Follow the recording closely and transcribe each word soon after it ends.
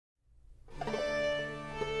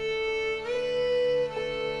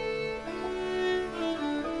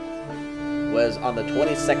was on the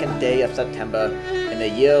 22nd day of September, in the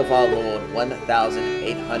year of our Lord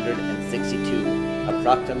 1862, a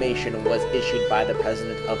proclamation was issued by the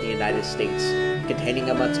President of the United States,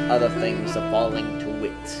 containing amongst other things the following to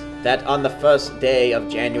wit: that on the first day of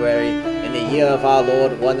January, in the year of our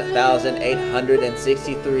Lord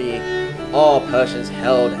 1863, all persons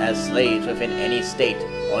held as slaves within any state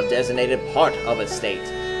or designated part of a state,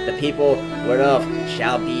 the people whereof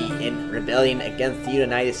shall be in rebellion against the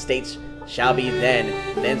United States, shall be then,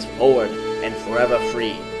 thenceforward, and forever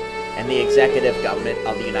free. And the executive government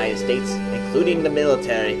of the United States, including the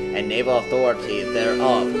military and naval authority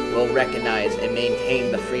thereof, will recognize and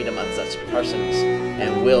maintain the freedom of such persons,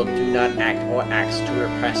 and will do not act or acts to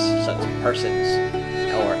repress such persons,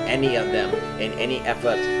 or any of them, in any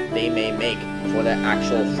effort they may make for their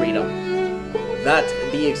actual freedom. That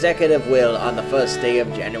the executive will, on the first day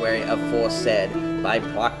of January aforesaid, by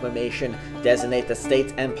proclamation, designate the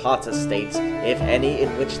states and parts of states, if any,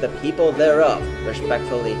 in which the people thereof,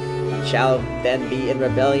 respectfully, shall then be in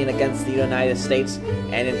rebellion against the United States,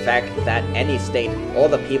 and in fact that any state or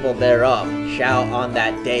the people thereof shall on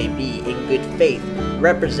that day be in good faith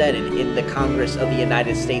represented in the Congress of the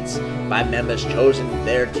United States by members chosen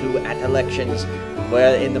thereto at elections,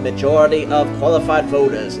 wherein the majority of qualified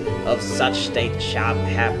voters of such state shall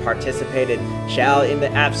have participated, shall, in the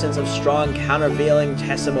absence of strong countervailing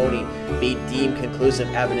testimony, be deemed conclusive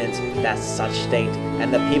evidence that such state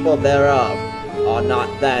and the people thereof are not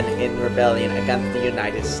then in rebellion against the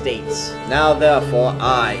United States. Now therefore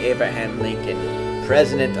I, Abraham Lincoln,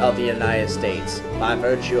 President of the United States, by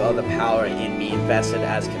virtue of the power in me invested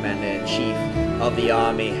as Commander-in-Chief of the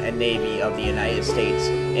Army and Navy of the United States,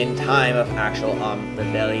 in time of actual armed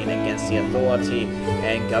rebellion against the authority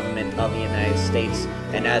and government of the United States,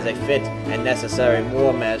 and as a fit and necessary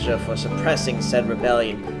war measure for suppressing said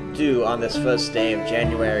rebellion, do on this first day of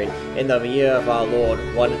January, in the year of our Lord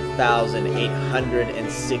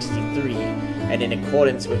 1863, and in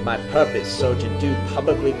accordance with my purpose so to do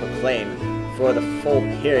publicly proclaim for the full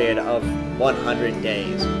period of 100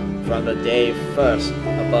 days, from the day first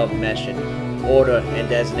above mentioned, order and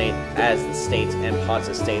designate as the states and parts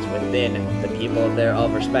of states within the people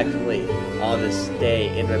thereof respectively, on this day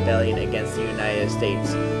in rebellion against the United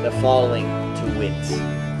States, the following to wit: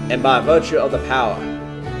 and by virtue of the power,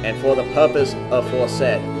 and for the purpose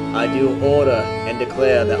aforesaid, I do order and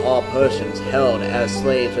declare that all persons held as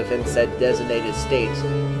slaves within said designated states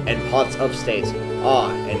and parts of states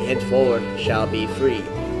are and henceforward shall be free,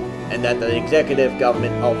 and that the executive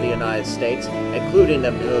government of the United States, including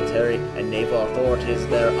the military and naval authorities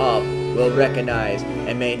thereof, will recognize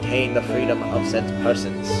and maintain the freedom of said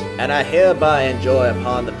persons. And I hereby enjoin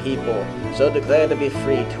upon the people so declared to be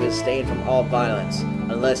free to abstain from all violence,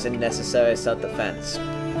 unless in necessary self-defense.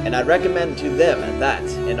 And I recommend to them that,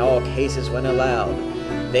 in all cases when allowed,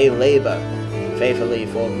 they labor faithfully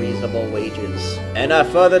for reasonable wages. And I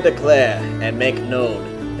further declare and make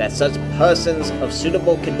known that such persons of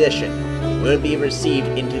suitable condition will be received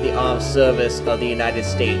into the armed service of the United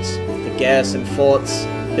States to garrison forts,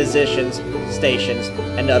 positions, stations,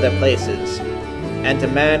 and other places, and to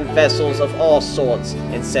man vessels of all sorts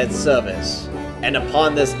in said service. And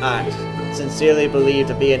upon this act, sincerely believed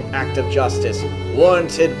to be an act of justice,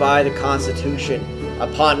 warranted by the Constitution,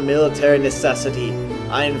 upon military necessity,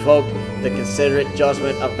 I invoke the considerate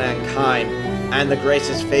judgment of mankind and the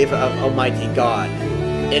gracious favor of Almighty God.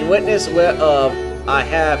 In witness whereof, I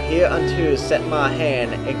have hereunto set my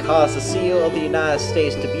hand and caused the seal of the United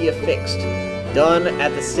States to be affixed, done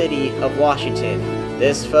at the city of Washington,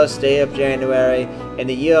 this first day of January, in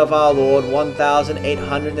the year of our Lord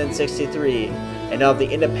 1863, and of the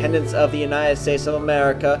independence of the United States of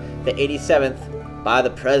America, the 87th, by the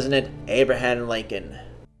President Abraham Lincoln.